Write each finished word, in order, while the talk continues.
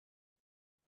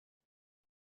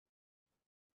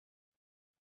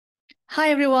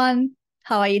Hi everyone,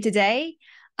 how are you today?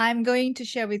 I'm going to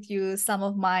share with you some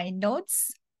of my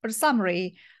notes or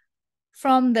summary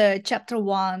from the chapter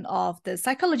 1 of the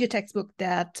psychology textbook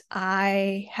that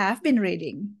I have been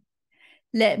reading.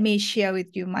 Let me share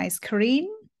with you my screen.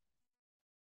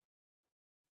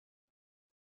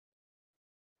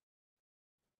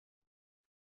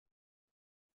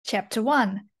 Chapter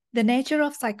 1, The Nature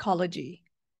of Psychology.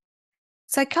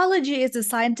 Psychology is the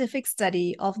scientific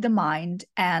study of the mind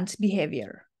and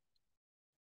behavior.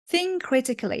 Think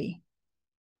critically.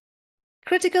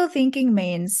 Critical thinking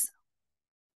means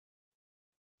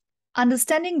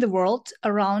understanding the world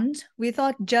around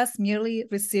without just merely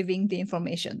receiving the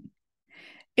information.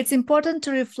 It's important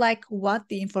to reflect what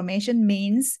the information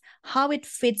means, how it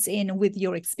fits in with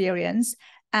your experience,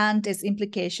 and its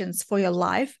implications for your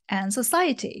life and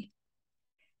society.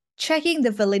 Checking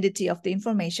the validity of the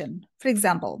information. For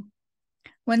example,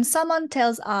 when someone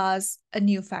tells us a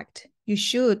new fact, you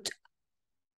should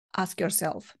ask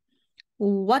yourself,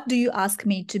 what do you ask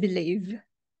me to believe?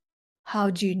 How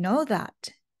do you know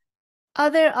that? Are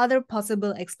there other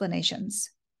possible explanations?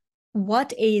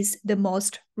 What is the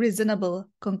most reasonable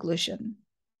conclusion?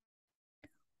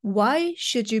 Why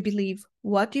should you believe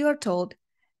what you are told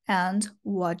and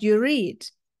what you read?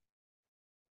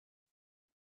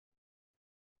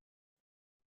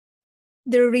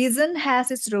 The reason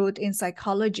has its root in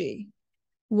psychology.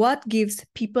 What gives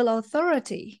people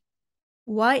authority?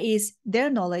 Why is their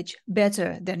knowledge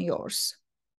better than yours?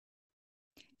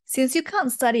 Since you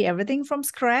can't study everything from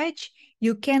scratch,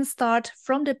 you can start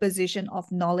from the position of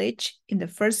knowledge in the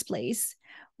first place,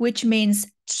 which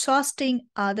means trusting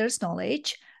others'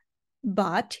 knowledge,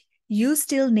 but you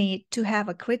still need to have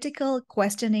a critical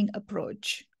questioning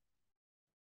approach.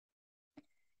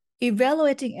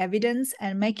 Evaluating evidence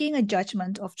and making a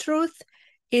judgment of truth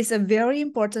is a very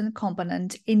important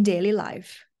component in daily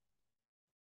life.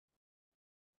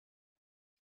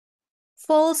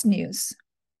 False news.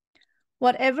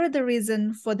 Whatever the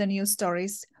reason for the news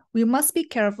stories, we must be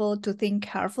careful to think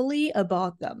carefully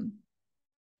about them.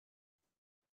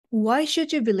 Why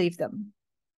should you believe them?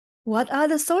 What are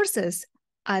the sources?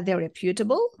 Are they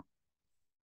reputable?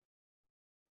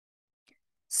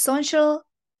 Social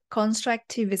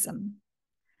constructivism.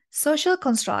 Social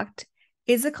construct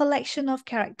is a collection of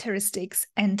characteristics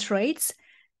and traits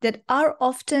that are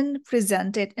often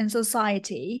presented in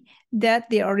society that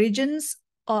their origins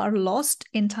are lost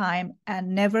in time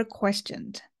and never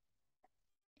questioned.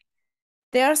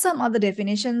 There are some other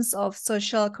definitions of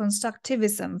social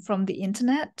constructivism from the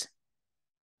internet.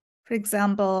 For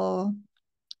example,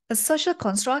 a social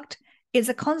construct is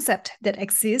a concept that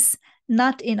exists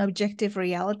not in objective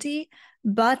reality,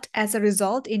 but as a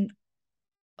result in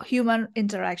human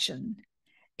interaction.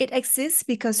 It exists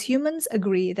because humans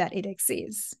agree that it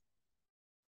exists.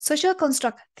 Social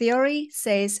construct theory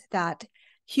says that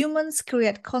humans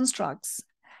create constructs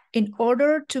in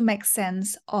order to make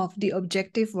sense of the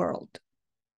objective world.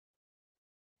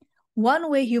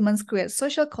 One way humans create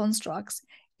social constructs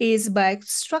is by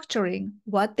structuring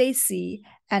what they see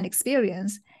and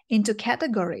experience into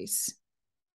categories.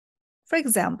 For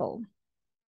example,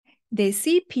 they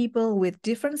see people with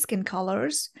different skin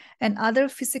colors and other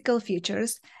physical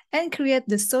features and create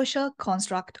the social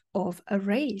construct of a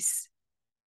race.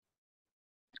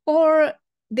 Or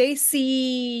they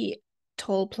see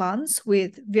tall plants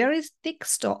with very thick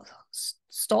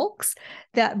stalks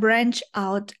that branch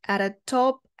out at the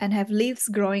top and have leaves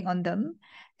growing on them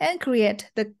and create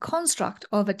the construct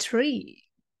of a tree.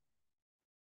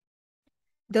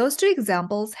 Those two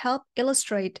examples help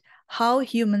illustrate how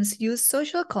humans use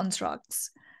social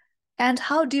constructs and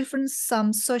how different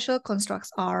some social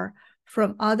constructs are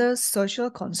from other social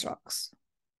constructs.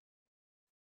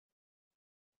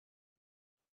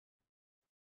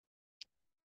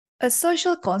 A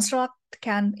social construct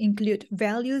can include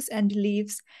values and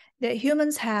beliefs that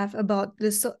humans have about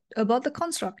the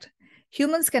construct.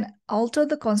 Humans can alter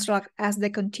the construct as they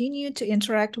continue to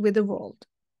interact with the world.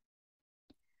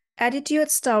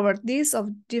 Attitudes toward these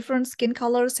of different skin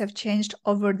colors have changed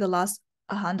over the last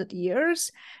 100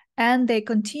 years, and they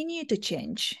continue to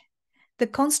change. The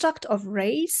construct of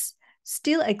race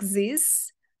still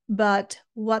exists, but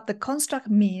what the construct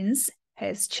means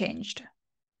has changed.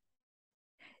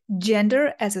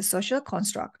 Gender as a social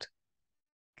construct.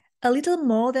 A little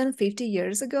more than 50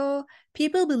 years ago,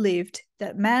 people believed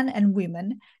that men and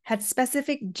women had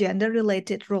specific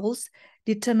gender-related roles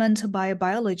determined by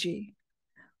biology.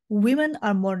 Women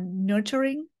are more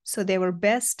nurturing, so they were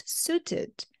best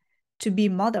suited to be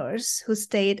mothers who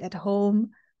stayed at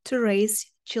home to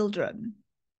raise children.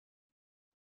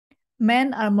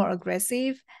 Men are more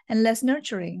aggressive and less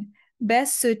nurturing,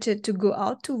 best suited to go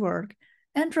out to work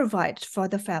and provide for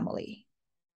the family.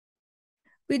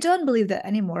 We don't believe that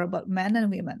anymore about men and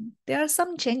women. There are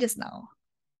some changes now.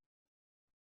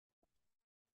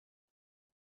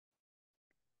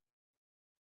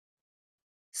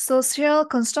 Social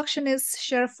constructionists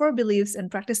share 4 beliefs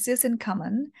and practices in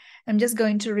common. I'm just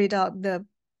going to read out the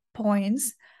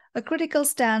points. A critical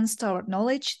stance toward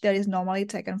knowledge that is normally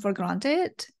taken for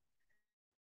granted.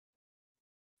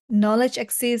 Knowledge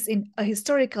exists in a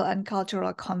historical and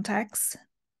cultural context.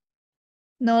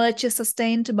 Knowledge is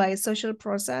sustained by a social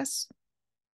process.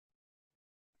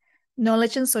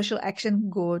 Knowledge and social action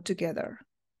go together.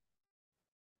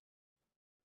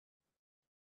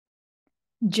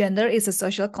 Gender is a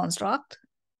social construct.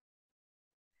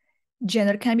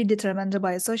 Gender can be determined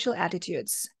by social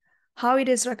attitudes. How it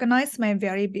is recognized may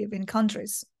vary between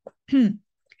countries.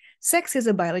 Sex is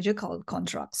a biological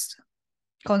construct.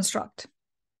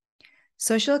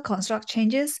 Social construct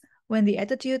changes when the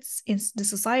attitudes in the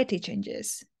society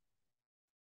changes.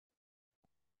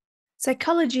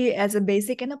 Psychology as a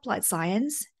basic and applied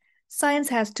science. Science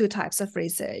has 2 types of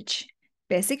research.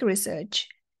 Basic research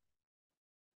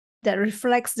that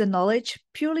reflects the knowledge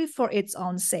purely for its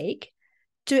own sake,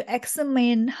 to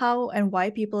examine how and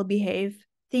why people behave,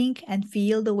 think, and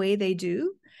feel the way they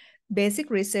do.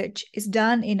 Basic research is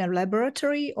done in a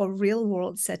laboratory or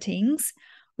real-world settings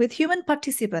with human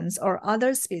participants or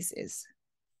other species.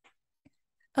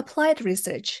 Applied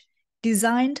research,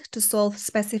 designed to solve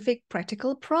specific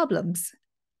practical problems.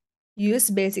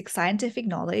 Use basic scientific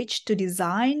knowledge to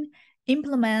design,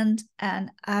 implement,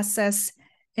 and assess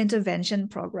intervention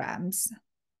programs.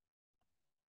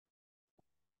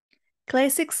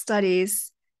 Classic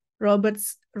studies,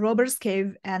 Roberts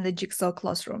Cave and the Jigsaw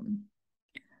Classroom.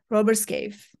 Roberts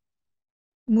Cave.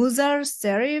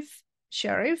 Muzafer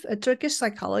Sherif, a Turkish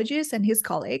psychologist, and his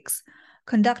colleagues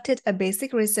conducted a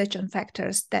basic research on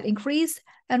factors that increase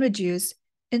and reduce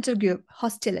intergroup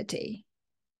hostility.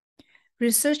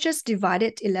 Researchers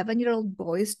divided 11-year-old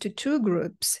boys to 2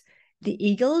 groups, the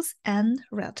Eagles and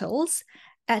Rattles,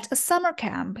 at a summer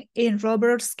camp in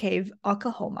Roberts Cave,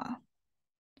 Oklahoma.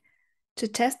 To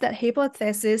test that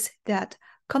hypothesis that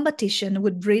competition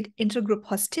would breed intergroup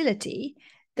hostility,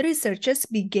 the researchers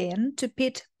began to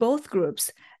pit both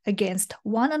groups against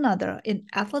one another in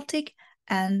athletic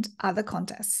and other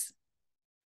contests.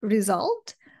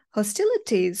 Result: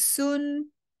 hostility soon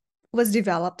was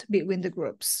developed between the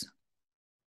groups.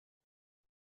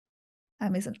 I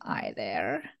miss an I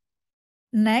there.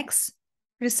 Next,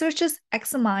 researchers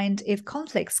examined if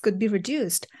conflicts could be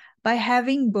reduced by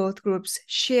having both groups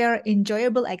share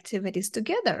enjoyable activities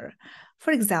together.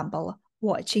 For example,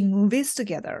 watching movies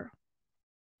together.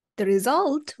 The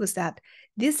result was that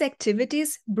these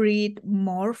activities breed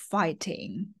more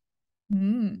fighting.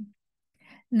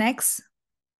 Next,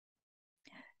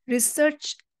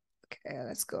 research. Okay,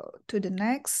 let's go to the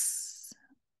next.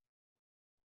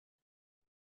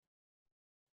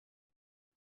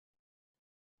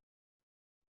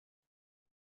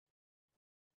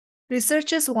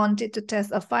 Researchers wanted to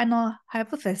test a final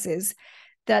hypothesis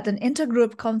that an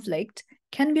intergroup conflict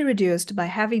can be reduced by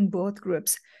having both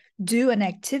groups do an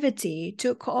activity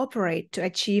to cooperate to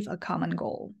achieve a common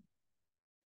goal.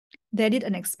 They did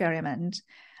an experiment.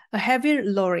 A heavy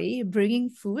lorry bringing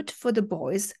food for the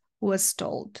boys was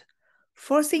stalled,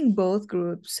 forcing both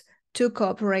groups to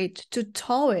cooperate to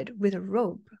tow it with a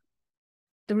rope.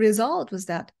 The result was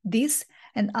that this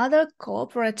and other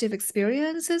cooperative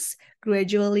experiences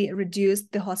gradually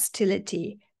reduced the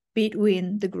hostility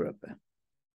between the group.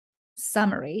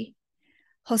 Summary: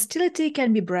 hostility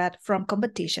can be bred from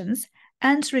competitions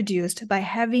and reduced by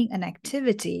having an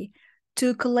activity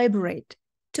to collaborate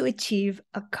to achieve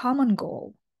a common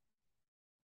goal.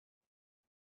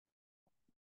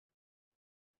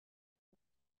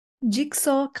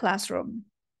 Jigsaw Classroom.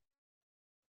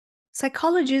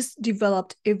 Psychologists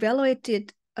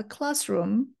evaluated a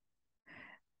classroom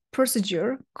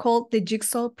procedure called the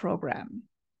Jigsaw Program.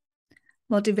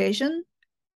 Motivation: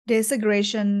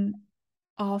 desegregation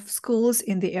of schools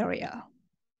in the area.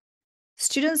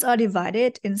 Students are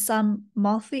divided in some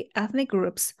multi-ethnic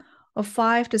groups of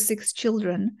 5 to 6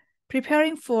 children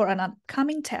preparing for an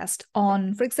upcoming test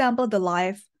on, for example, the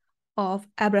life of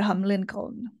Abraham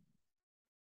Lincoln.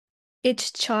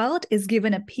 Each child is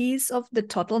given a piece of the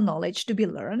total knowledge to be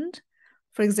learned.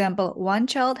 For example, one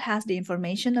child has the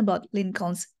information about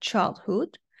Lincoln's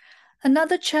childhood,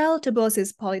 another child about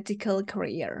his political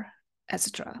career,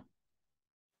 etc.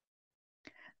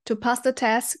 To pass the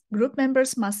test, group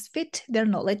members must fit their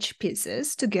knowledge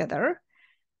pieces together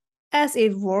as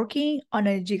if working on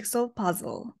a jigsaw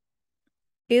puzzle.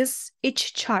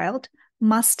 Each child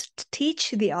must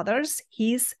teach the others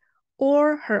his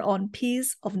or her own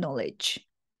piece of knowledge.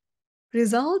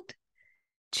 Result: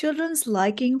 children's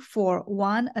liking for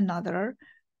one another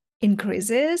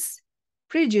increases,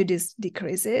 prejudice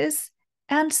decreases,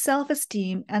 and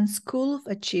self-esteem and school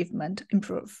achievement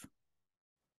improve.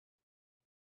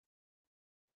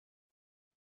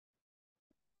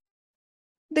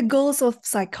 The goals of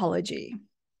psychology: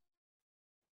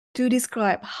 to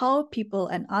describe how people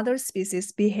and other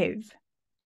species behave,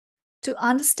 to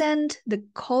understand the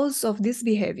cause of these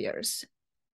behaviors,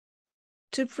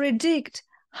 to predict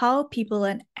how people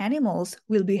and animals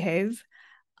will behave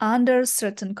under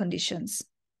certain conditions,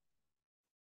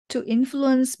 to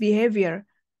influence behavior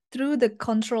through the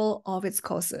control of its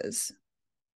causes,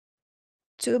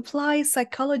 to apply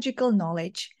psychological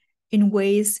knowledge in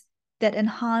ways that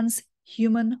enhance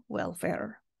human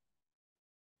welfare.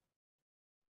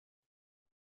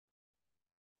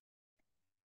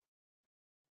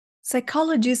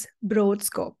 Psychology's broad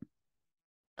scope: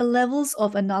 a levels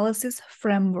of analysis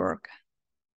framework.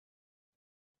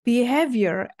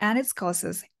 Behavior and its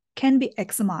causes can be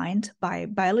examined by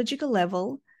biological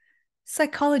level,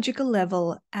 psychological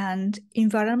level, and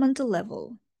environmental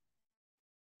level.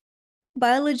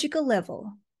 Biological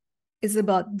level is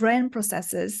about brain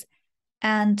processes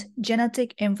and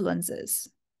genetic influences.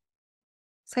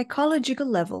 Psychological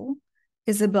level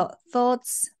is about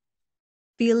thoughts,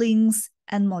 feelings,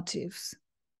 and motives.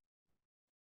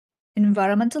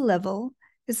 Environmental level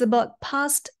is about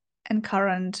past and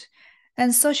current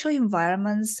and social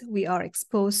environments we are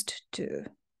exposed to.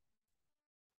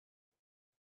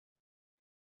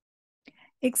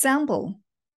 Example: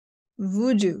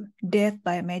 voodoo, death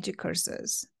by magic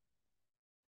curses.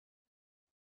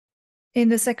 In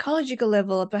the psychological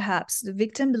level, perhaps the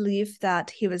victim believed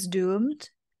that he was doomed.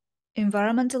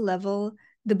 Environmental level,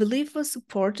 the belief was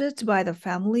supported by the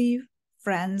family,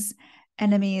 friends,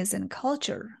 enemies, and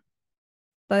culture.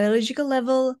 Biological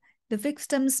level, the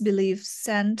victim's belief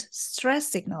sent stress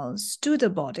signals to the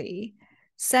body,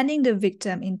 sending the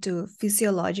victim into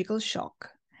physiological shock.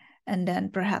 And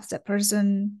then perhaps that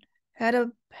person had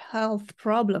a health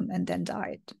problem and then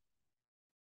died.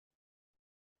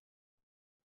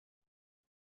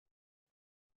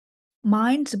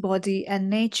 Mind, body, and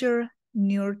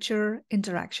nature-nurture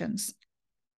interactions.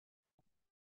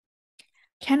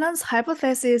 Cannon's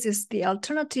hypothesis is the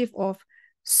alternative of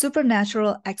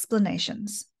supernatural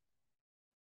explanations.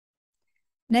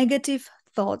 Negative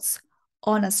thoughts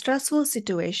on a stressful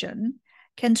situation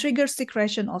can trigger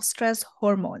secretion of stress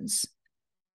hormones.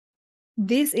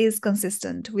 This is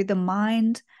consistent with the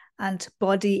mind and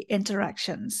body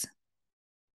interactions.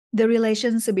 The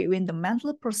relations between the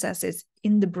mental processes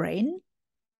in the brain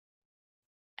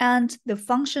and the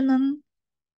functioning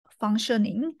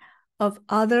of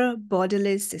other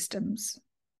bodily systems.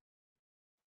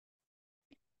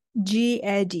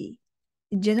 GAD,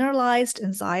 generalized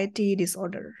anxiety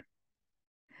disorder.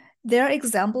 There are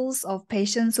examples of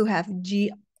patients who have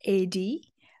GAD,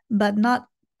 but not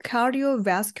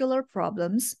cardiovascular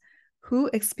problems, who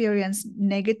experience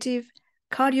negative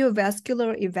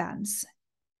cardiovascular events.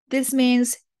 This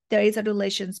means there is a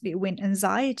relation between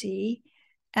anxiety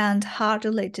and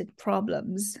heart-related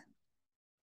problems.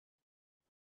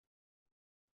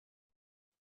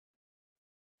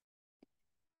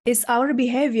 Is our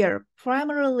behavior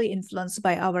primarily influenced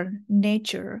by our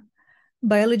nature,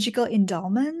 biological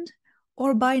endowment,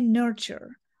 or by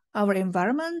nurture, our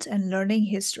environment and learning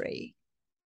history?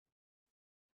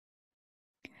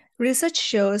 Research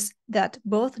shows that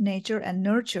both nature and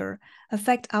nurture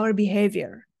affect our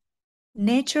behavior.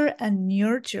 Nature and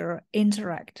nurture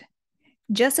interact.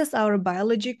 Just as our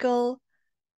biological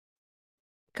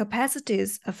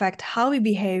capacities affect how we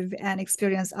behave and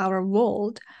experience our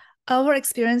world, our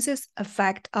experiences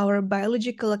affect our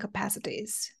biological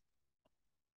capacities.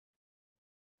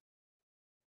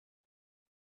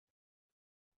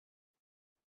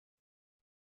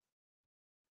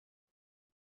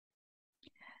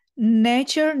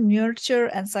 Nature, nurture,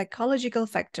 and psychological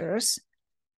factors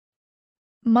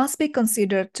must be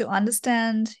considered to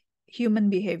understand human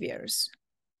behaviors.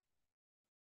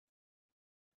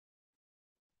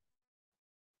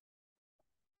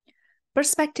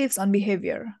 Perspectives on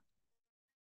behavior.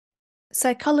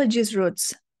 Psychology's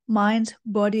roots: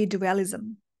 mind-body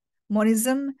dualism,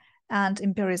 monism, and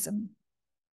empirism.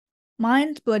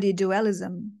 Mind-body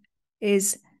dualism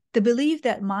is the belief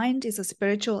that mind is a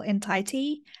spiritual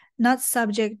entity, not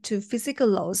subject to physical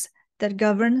laws that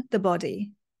govern the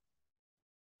body.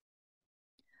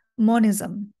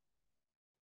 Monism.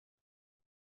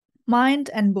 Mind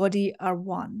and body are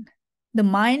one. The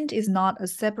mind is not a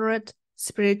separate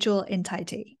spiritual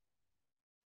entity.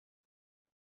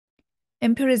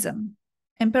 Empiricism.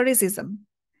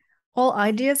 All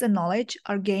ideas and knowledge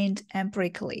are gained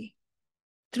empirically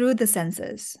through the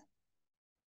senses.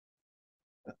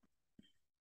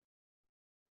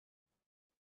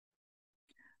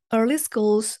 Early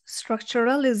schools,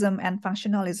 structuralism and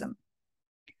functionalism.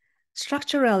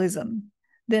 Structuralism,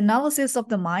 the analysis of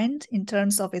the mind in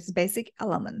terms of its basic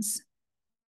elements.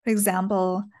 For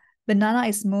example, banana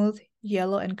is smooth,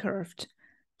 yellow, and curved.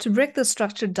 To break the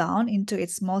structure down into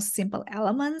its most simple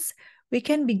elements, we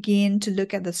can begin to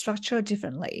look at the structure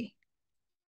differently.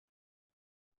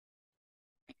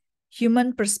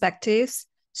 Human perspectives,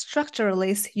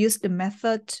 structuralists use the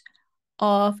method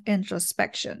of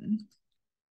introspection.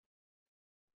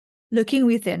 Looking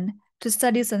within to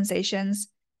study sensations,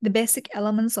 the basic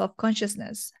elements of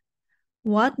consciousness.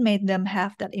 What made them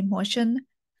have that emotion,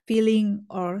 feeling,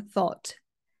 or thought?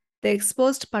 They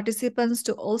exposed participants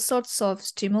to all sorts of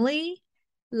stimuli,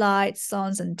 light,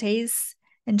 sounds, and tastes,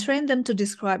 and trained them to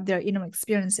describe their inner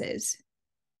experiences.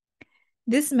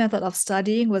 This method of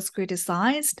studying was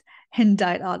criticized and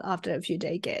died out after a few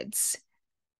decades.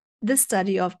 The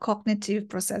study of cognitive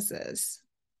processes.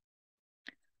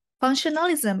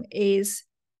 Functionalism is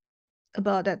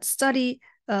about that study.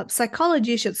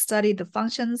 Psychology should study the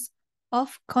functions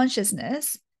of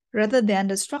consciousness rather than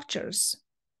the structures.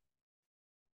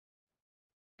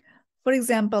 For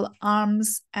example,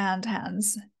 arms and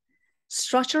hands.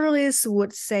 Structuralists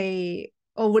would say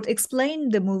or would explain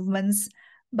the movements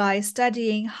by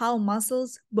studying how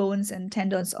muscles, bones, and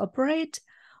tendons operate,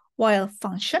 while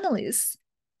functionalists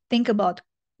think about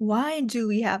why do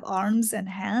we have arms and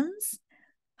hands?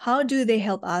 How do they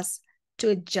help us to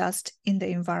adjust in the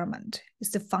environment? It's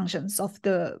the functions of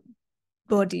the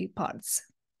body parts.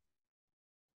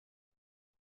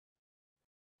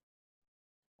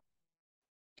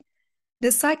 The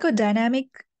psychodynamic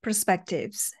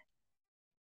perspectives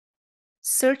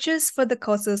searches for the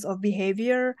causes of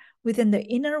behavior within the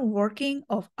inner working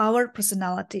of our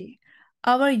personality,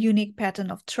 our unique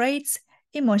pattern of traits,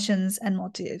 emotions, and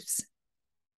motives.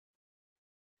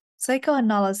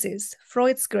 Psychoanalysis,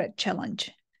 Freud's great challenge.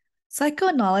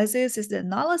 Psychoanalysis is the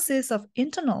analysis of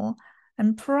internal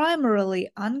and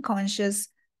primarily unconscious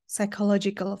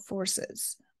psychological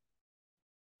forces.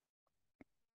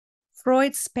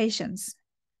 Freud's patients.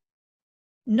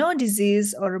 No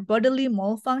disease or bodily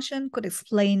malfunction could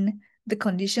explain the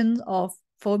condition of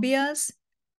phobias.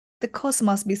 The cause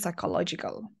must be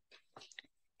psychological.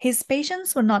 His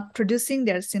patients were not producing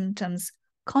their symptoms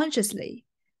consciously.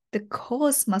 The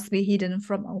cause must be hidden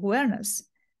from awareness.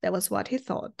 That was what he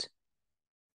thought.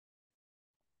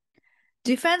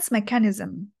 Defense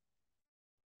mechanism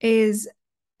is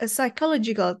a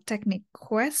psychological technique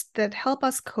quest that help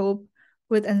us cope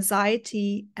with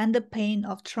anxiety and the pain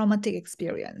of traumatic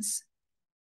experience.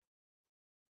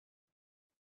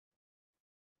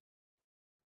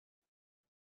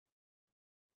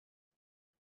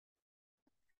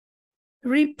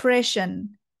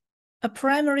 Repression, a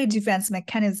primary defense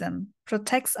mechanism,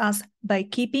 protects us by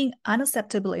keeping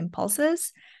unacceptable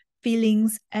impulses,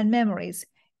 feelings, and memories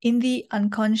in the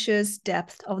unconscious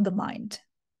depth of the mind.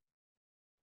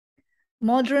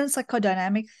 Modern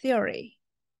psychodynamic theory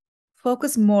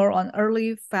focus more on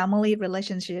early family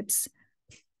relationships,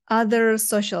 other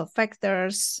social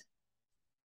factors,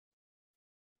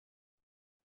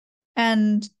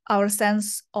 and our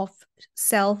sense of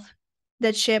self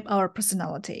that shape our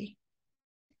personality.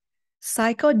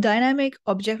 Psychodynamic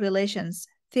object relations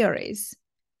theories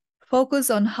focus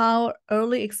on how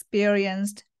early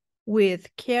experienced with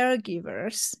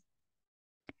caregivers.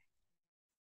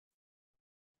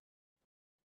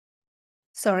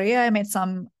 Sorry, I made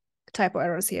some typo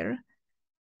errors here.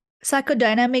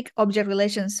 Psychodynamic object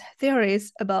relations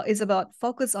theories is about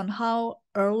focus on how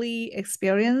early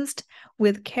experienced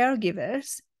with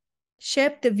caregivers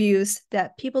shape the views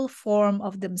that people form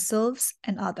of themselves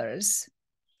and others.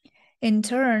 In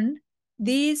turn,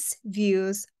 these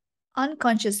views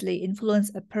unconsciously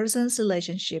influence a person's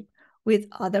relationship with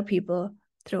other people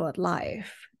throughout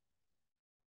life.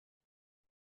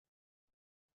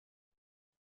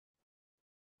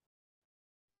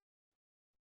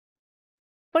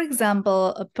 For example,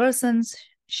 a person's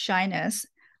shyness,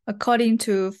 according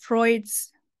to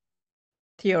Freud's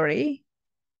theory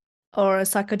or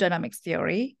psychodynamics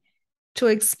theory, to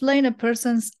explain a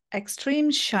person's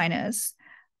extreme shyness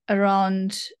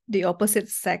around the opposite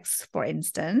sex, for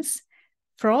instance,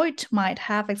 Freud might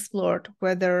have explored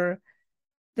whether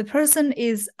the person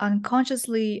is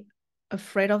unconsciously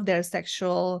afraid of their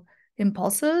sexual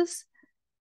impulses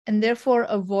and therefore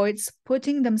avoids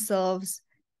putting themselves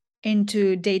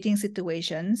into dating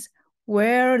situations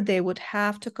where they would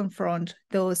have to confront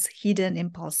those hidden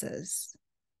impulses.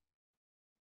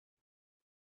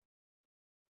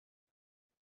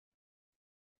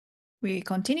 We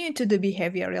continue to the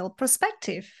behavioral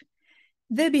perspective.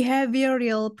 The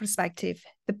behavioral perspective,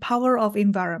 the power of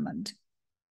environment.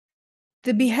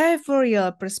 The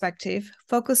behavioral perspective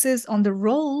focuses on the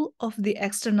role of the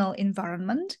external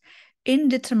environment in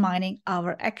determining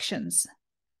our actions.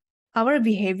 Our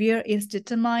behavior is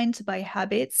determined by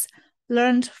habits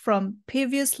learned from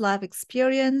previous life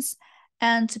experience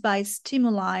and by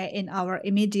stimuli in our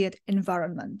immediate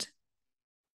environment.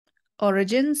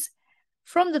 Origins: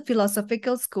 from the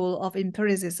philosophical school of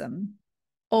empiricism.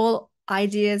 All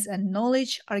ideas and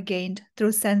knowledge are gained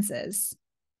through senses.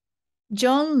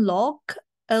 John Locke,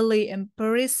 early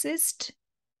empiricist,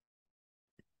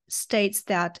 states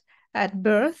that at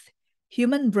birth,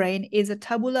 human brain is a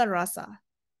tabula rasa,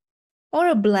 or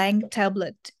a blank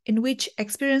tablet in which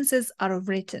experiences are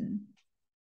written.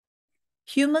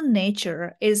 Human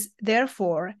nature is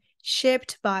therefore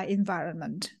shaped by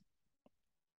environment.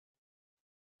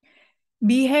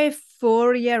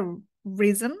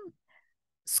 Behaviorism,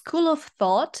 school of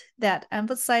thought that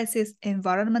emphasizes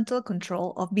environmental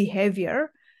control of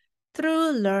behavior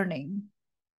through learning.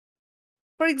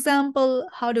 For example,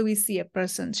 how do we see a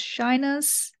person's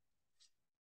shyness?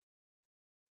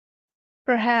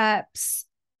 Perhaps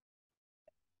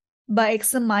by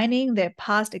examining their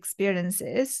past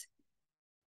experiences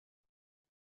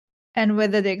and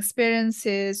whether the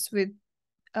experiences with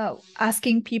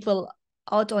asking people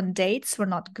out on dates were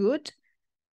not good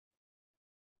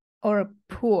or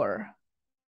poor.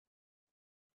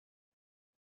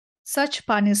 Such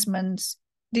punishments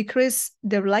decrease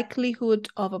the likelihood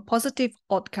of a positive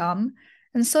outcome,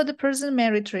 and so the person may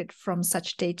retreat from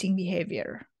such dating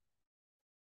behavior.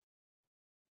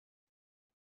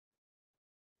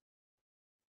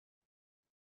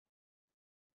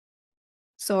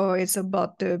 So it's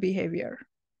about the behavior.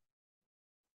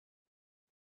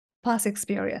 Past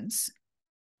experience.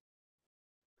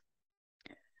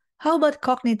 How about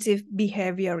cognitive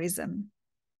behaviorism?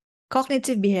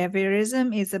 Cognitive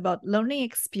behaviorism is about learning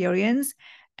experience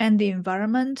and the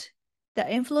environment that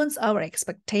influence our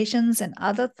expectations and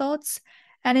other thoughts,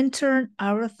 and in turn,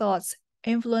 our thoughts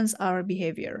influence our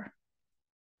behavior.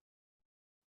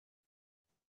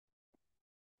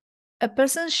 A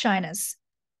person's shyness.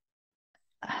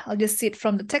 I'll just see it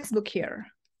from the textbook here.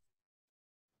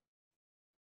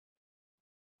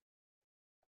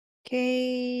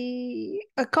 Okay,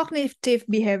 a cognitive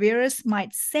behaviorist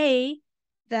might say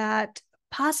that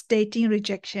past dating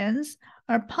rejections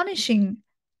are punishing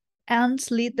and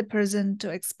lead the person to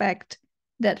expect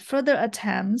that further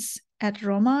attempts at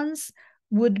romance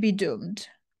would be doomed.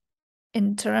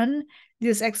 In turn,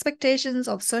 these expectations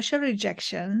of social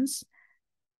rejections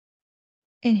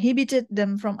inhibited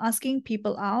them from asking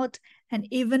people out and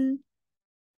even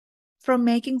from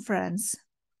making friends.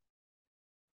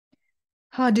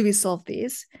 How do we solve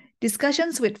this?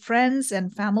 Discussions with friends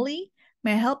and family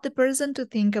may help the person to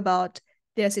think about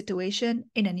their situation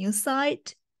in a new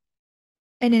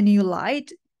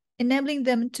light, enabling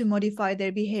them to modify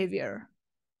their behavior,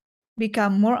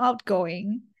 become more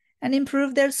outgoing, and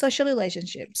improve their social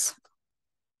relationships.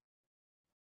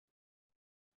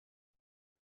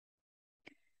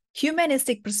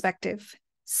 Humanistic perspective,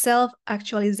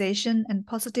 self-actualization, and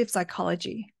positive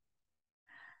psychology.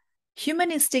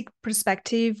 Humanistic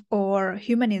perspective, or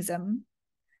humanism,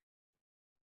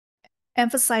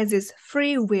 emphasizes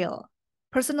free will,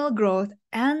 personal growth,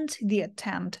 and the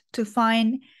attempt to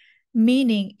find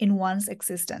meaning in one's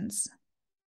existence.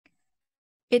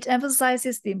 It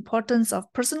emphasizes the importance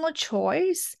of personal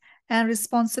choice and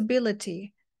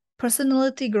responsibility,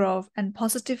 personality growth, and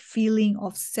positive feeling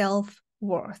of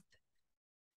self-worth.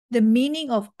 The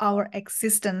meaning of our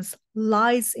existence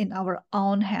lies in our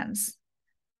own hands.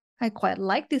 I quite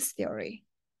like this theory.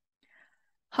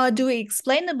 How do we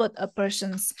explain about a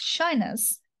person's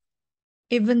shyness?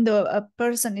 Even though a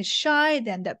person is shy,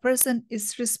 then that person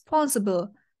is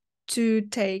responsible to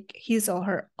take his or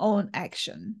her own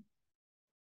action.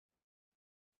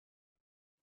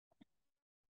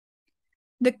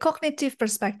 The cognitive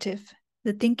perspective,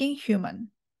 the thinking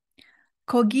human.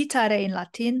 Cogitare in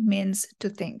Latin means to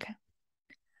think.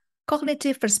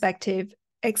 Cognitive perspective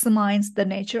examines the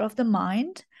nature of the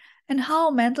mind and how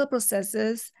mental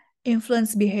processes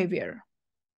influence behavior.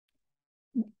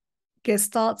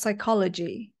 Gestalt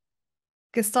psychology,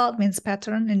 Gestalt means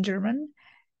pattern in German,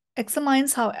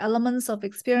 examines how elements of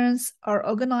experience are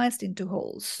organized into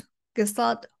wholes.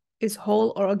 Gestalt is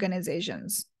whole or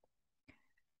organizations.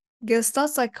 Gestalt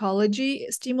psychology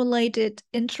stimulated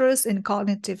interest in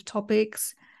cognitive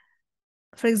topics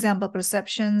For example,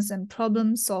 perceptions and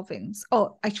problem solving.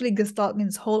 Oh, actually, Gestalt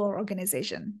means whole or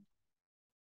organization.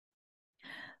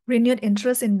 Renewed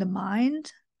interest in the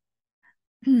mind.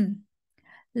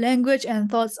 Language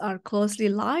and thoughts are closely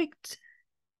linked.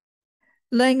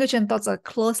 Language and thoughts are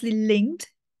closely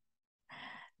linked.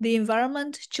 The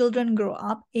environment children grow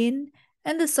up in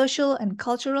and the social and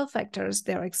cultural factors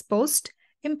they are exposed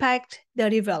impact their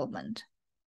development.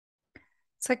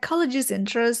 Psychology's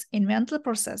interest in mental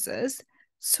processes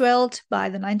swelled by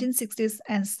the 1960s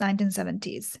and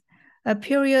 1970s, a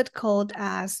period called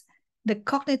as the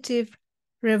cognitive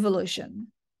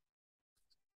revolution.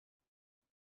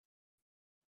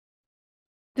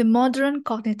 The modern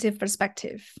cognitive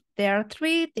perspective. There are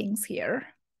three things here.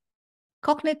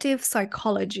 Cognitive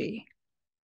psychology.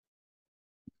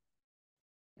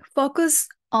 Focus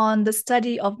on the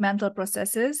study of mental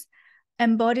processes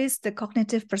embodies the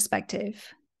cognitive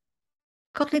perspective.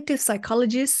 Cognitive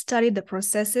psychologists study the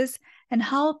processes and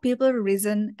how people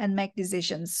reason and make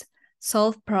decisions,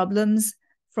 solve problems,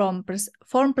 form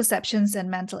perceptions and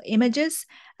mental images,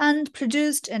 and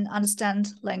produce and understand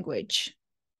language.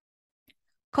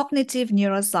 Cognitive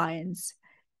neuroscience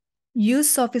use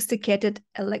sophisticated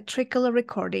electrical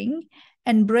recording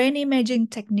and brain imaging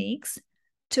techniques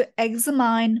to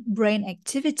examine brain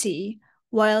activity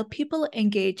while people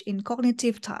engage in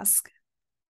cognitive tasks.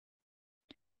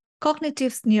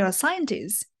 Cognitive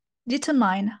neuroscientists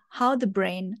determine how the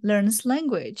brain learns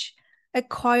language,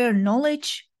 acquire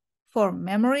knowledge, form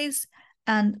memories,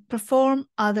 and perform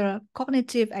other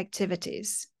cognitive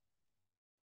activities.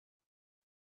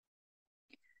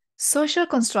 Social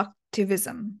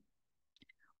constructivism.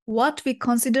 What we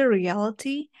consider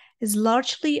reality is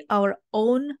largely our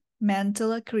own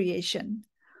mental creation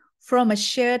from a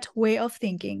shared way of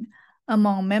thinking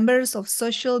among members of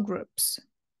social groups.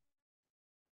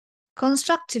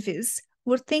 Constructivists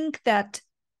would think that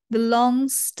the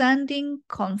long-standing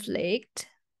conflict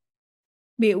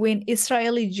between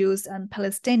Israeli Jews and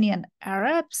Palestinian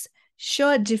Arabs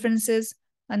show differences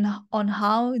on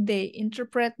how they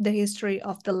interpret the history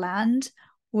of the land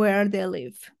where they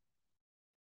live.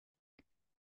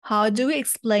 How do we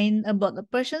explain about the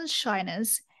person's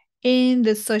shyness in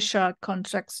the social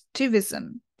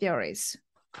constructivism theories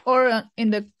or in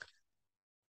the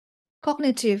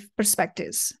cognitive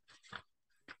perspectives?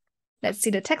 Let's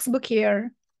see the textbook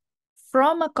here.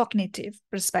 From a cognitive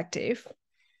perspective,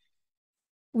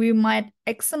 we might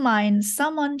examine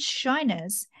someone's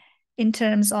shyness in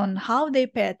terms on how they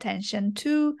pay attention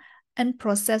to and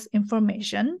process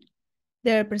information,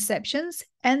 their perceptions,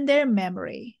 and their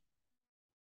memory.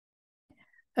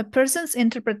 A person's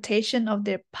interpretation of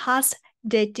their past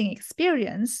dating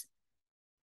experience,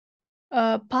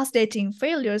 past dating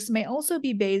failures may also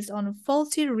be based on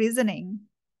faulty reasoning.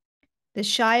 The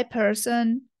shy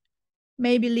person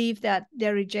may believe that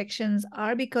their rejections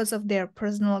are because of their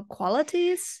personal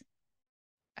qualities.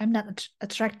 I'm not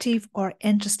attractive or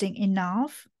interesting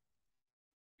enough,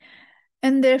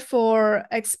 and therefore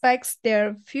expects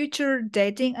their future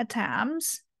dating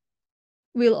attempts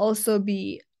will also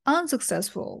be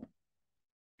unsuccessful.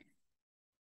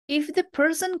 If the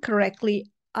person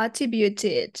correctly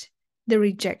attributed the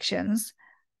rejections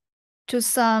to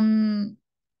some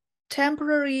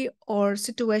temporary or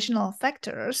situational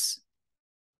factors,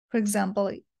 for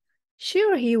example, she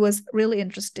or he was really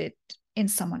interested in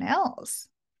someone else,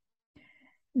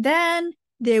 then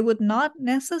they would not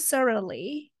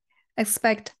necessarily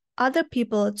expect other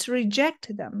people to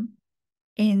reject them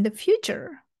in the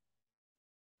future.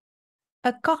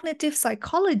 A cognitive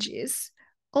psychologist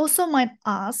also might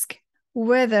ask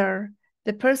whether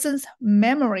the person's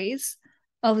memories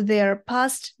of their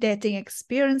past dating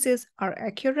experiences are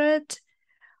accurate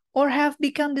or have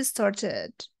become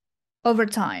distorted over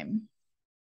time.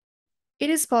 It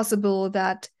is possible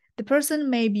that the person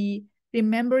may be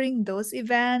remembering those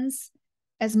events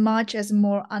as much as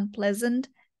more unpleasant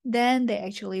than they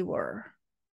actually were.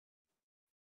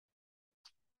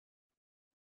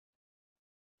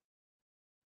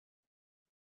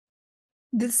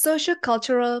 The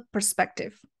sociocultural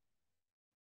perspective.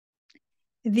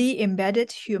 The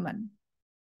embedded human.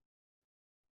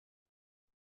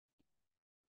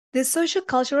 The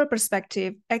sociocultural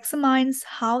perspective examines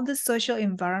how the social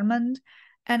environment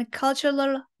and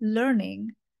cultural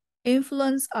learning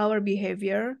influence our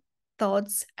behavior,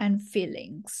 thoughts, and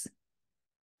feelings.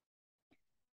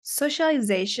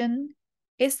 Socialization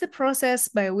is the process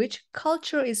by which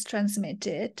culture is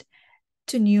transmitted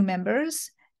to new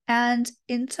members and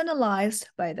internalized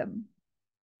by them.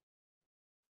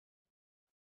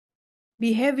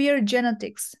 Behavior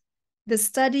genetics, the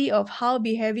study of how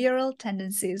behavioral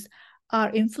tendencies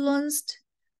are influenced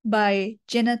by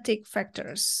genetic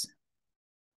factors.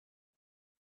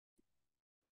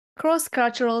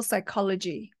 Cross-cultural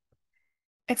psychology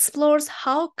explores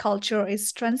how culture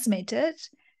is transmitted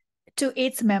to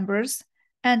its members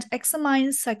and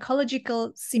examines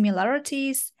psychological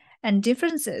similarities and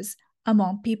differences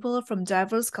among people from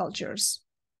diverse cultures.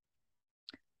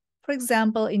 For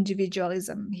example,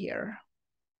 individualism here.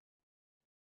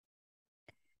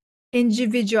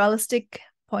 Individualistic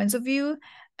points of view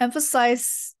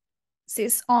emphasizes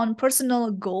on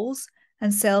personal goals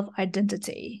and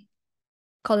self-identity.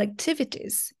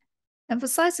 Collectivities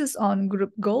emphasizes on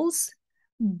group goals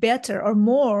better or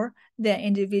more than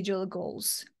individual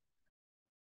goals.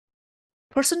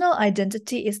 Personal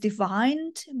identity is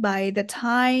defined by the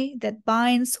tie that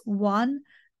binds one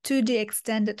to the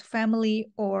extended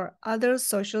family or other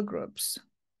social groups.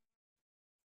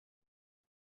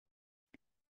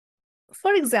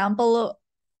 For example,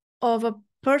 of a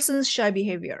person's shy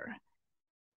behavior.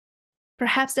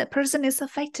 Perhaps that person is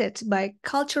affected by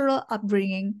cultural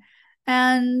upbringing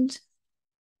and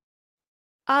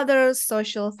other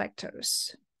social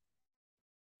factors.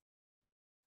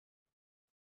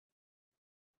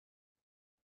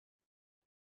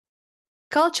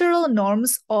 Cultural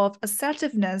norms of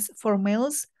assertiveness for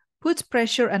males put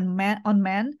pressure on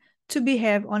men to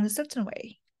behave on a certain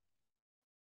way.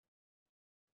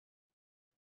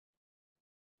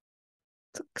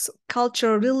 So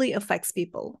culture really affects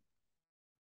people.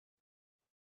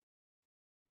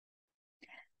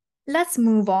 Let's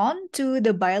move on to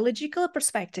the biological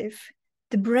perspective,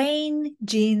 the brain,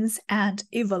 genes, and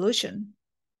evolution.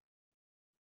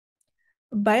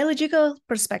 Biological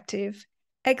perspective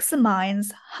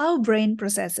examines how brain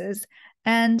processes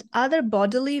and other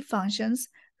bodily functions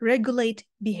regulate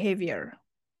behavior.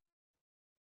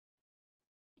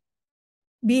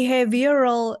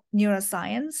 Behavioral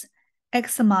neuroscience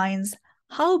examines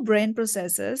how brain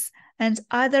processes and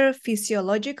other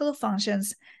physiological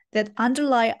functions that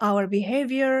underlie our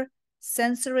behavior,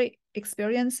 sensory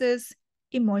experiences,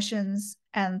 emotions,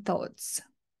 and thoughts.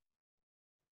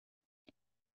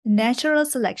 Natural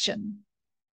selection.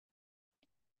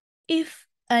 If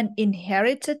an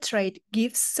inherited trait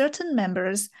gives certain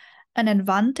members an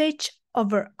advantage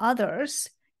over others,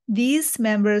 these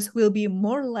members will be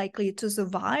more likely to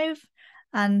survive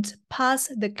and pass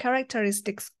the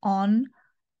characteristics on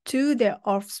to their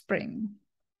offspring.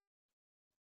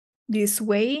 This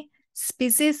way,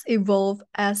 species evolve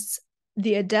as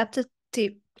the adaptive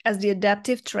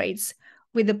traits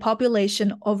with the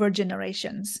population over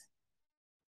generations.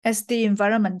 As the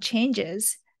environment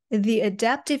changes, the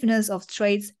adaptiveness of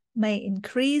traits may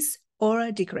increase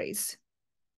or decrease.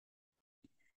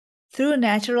 Through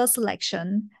natural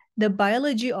selection, the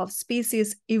biology of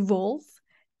species evolve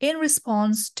in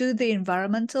response to the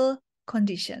environmental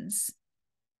conditions.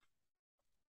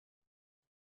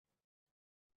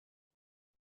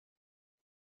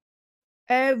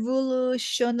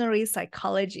 Evolutionary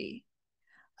psychology,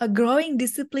 a growing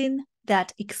discipline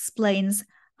that explains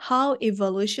how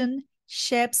evolution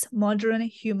shapes modern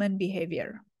human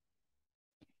behavior.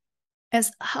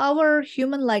 As our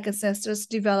human-like ancestors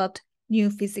developed new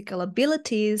physical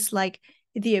abilities like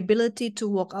the ability to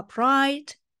walk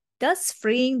upright, thus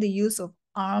freeing the use of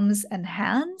arms and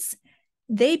hands,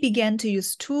 they began to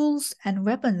use tools and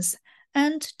weapons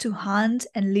and to hunt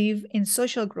and live in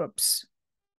social groups.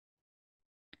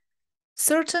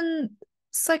 Certain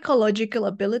psychological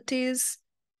abilities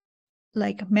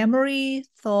like memory,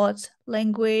 thought,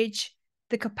 language,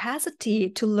 the capacity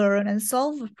to learn and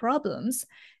solve problems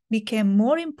became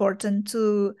more important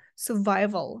to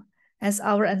survival as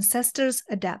our ancestors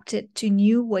adapted to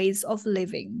new ways of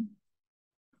living.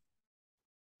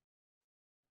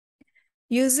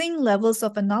 Using levels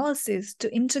of analysis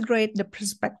to integrate the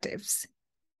perspectives.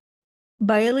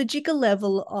 Biological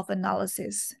level of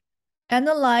analysis.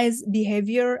 Analyze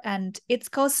behavior and its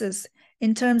causes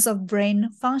in terms of brain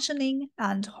functioning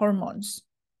and hormones.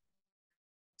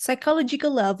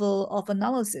 Psychological level of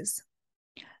analysis.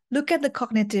 Look at the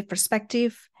cognitive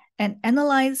perspective and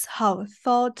analyze how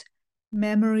thought,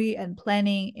 memory, and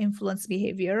planning influence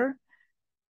behavior.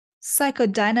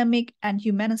 Psychodynamic and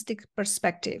humanistic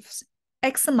perspectives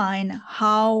examine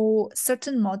how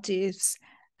certain motives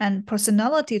and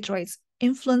personality traits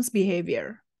influence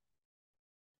behavior.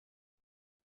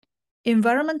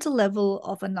 Environmental level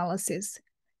of analysis,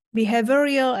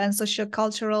 behavioral and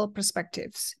sociocultural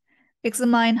perspectives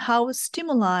examine how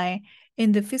stimuli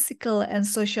in the physical and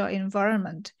social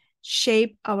environment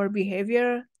shape our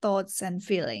behavior, thoughts, and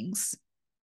feelings.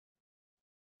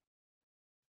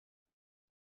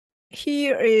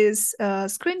 Here is a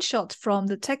screenshot from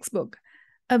the textbook,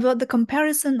 about the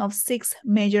comparison of 6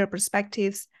 major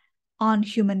perspectives on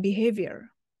human behavior.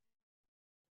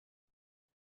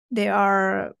 They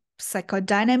are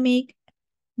psychodynamic,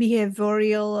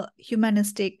 behavioral,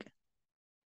 humanistic,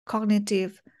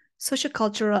 cognitive,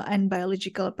 sociocultural, and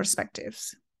biological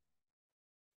perspectives.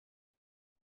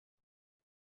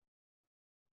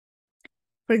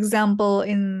 For example,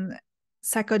 in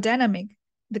psychodynamic,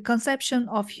 the conception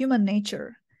of human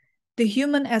nature, the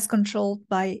human as controlled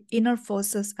by inner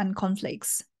forces and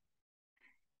conflicts.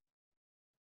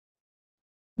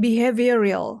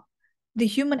 Behavioral, the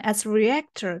human as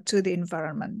reactor to the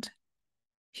environment.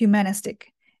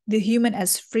 Humanistic, the human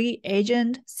as free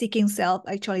agent seeking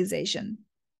self-actualization.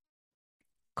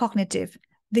 Cognitive,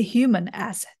 the human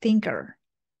as thinker.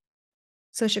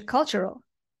 Sociocultural,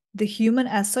 the human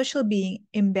as social being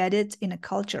embedded in a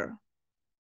culture.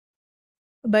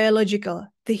 Biological,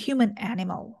 the human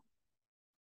animal.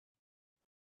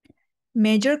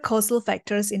 Major causal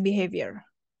factors in behavior.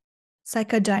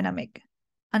 Psychodynamic,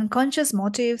 unconscious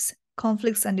motives,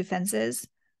 conflicts and defenses,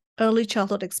 early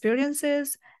childhood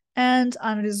experiences, and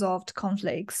unresolved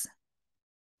conflicts.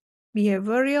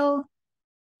 Behavioral,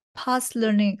 past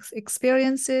learning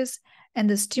experiences, and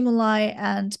the stimuli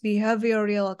and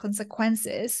behavioral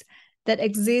consequences that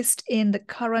exist in the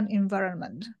current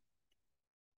environment.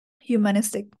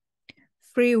 Humanistic,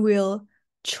 free will,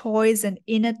 choice, and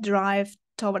innate drive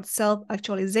toward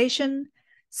self-actualization,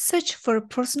 search for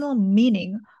personal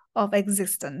meaning of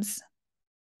existence.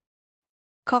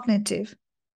 Cognitive,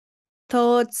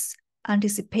 thoughts,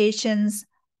 anticipations,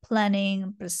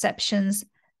 planning, perceptions,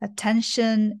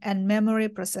 attention, and memory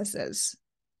processes.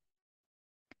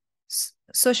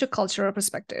 Sociocultural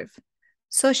perspective,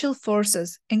 social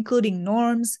forces, including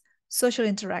norms, social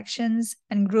interactions,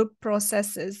 and group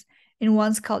processes in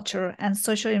one's culture and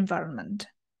social environment.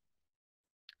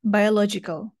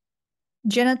 Biological,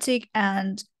 genetic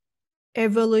and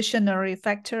evolutionary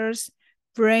factors,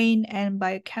 brain and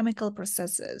biochemical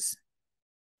processes.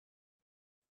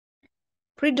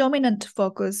 Predominant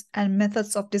focus and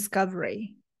methods of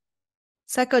discovery.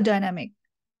 Psychodynamic,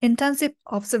 intensive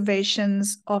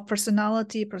observations of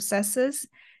personality processes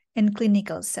in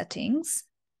clinical settings,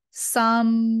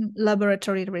 some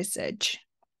laboratory research.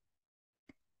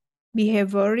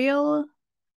 Behavioral,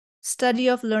 study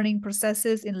of learning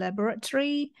processes in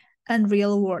laboratory and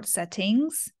real-world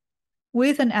settings,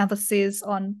 with an emphasis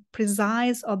on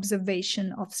precise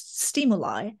observation of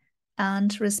stimuli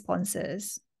and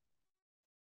responses.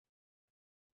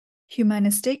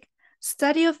 Humanistic,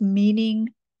 study of meaning,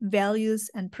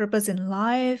 values, and purpose in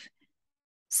life,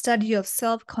 study of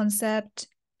self-concept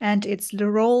and its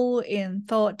role in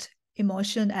thought,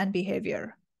 emotion, and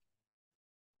behavior.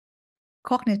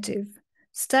 Cognitive,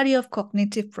 study of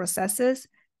cognitive processes,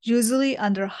 usually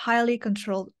under highly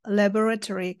controlled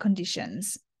laboratory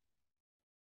conditions.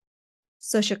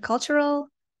 Sociocultural,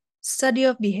 study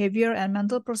of behavior and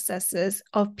mental processes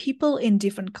of people in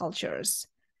different cultures.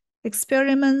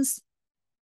 Experiments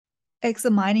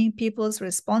examining people's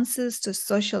responses to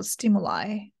social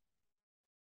stimuli.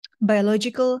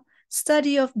 Biological,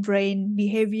 study of brain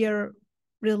behavior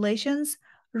relations,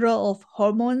 role of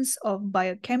hormones, of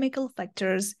biochemical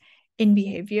factors in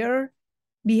behavior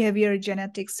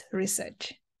genetics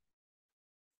research.